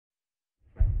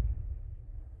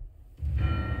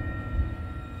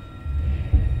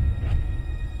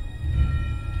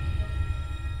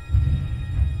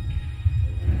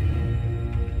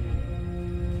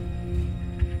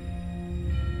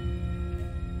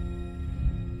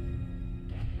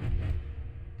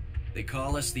They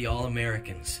call us the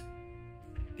All-Americans.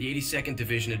 The 82nd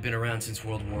Division had been around since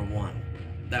World War I.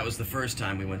 That was the first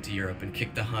time we went to Europe and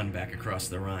kicked the Hun back across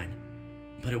the Rhine.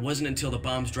 But it wasn't until the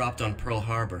bombs dropped on Pearl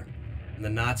Harbor and the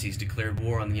Nazis declared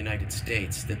war on the United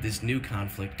States that this new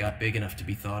conflict got big enough to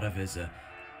be thought of as a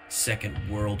Second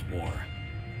World War.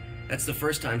 That's the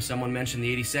first time someone mentioned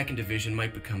the 82nd Division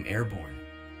might become airborne.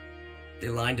 They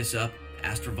lined us up,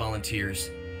 asked for volunteers.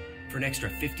 For an extra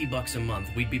 $50 a month,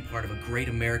 we'd be part of a great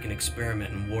American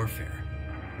experiment in warfare.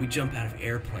 We'd jump out of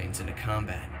airplanes into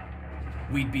combat.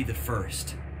 We'd be the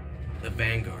first, the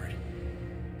Vanguard.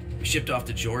 We shipped off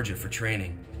to Georgia for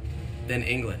training, then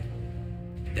England,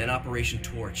 then Operation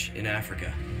Torch in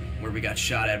Africa, where we got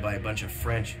shot at by a bunch of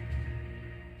French.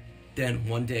 Then,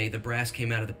 one day, the brass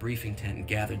came out of the briefing tent and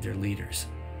gathered their leaders.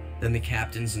 Then the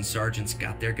captains and sergeants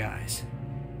got their guys.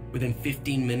 Within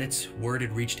 15 minutes, word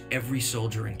had reached every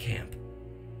soldier in camp.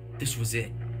 This was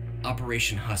it,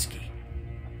 Operation Husky.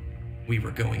 We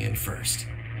were going in first.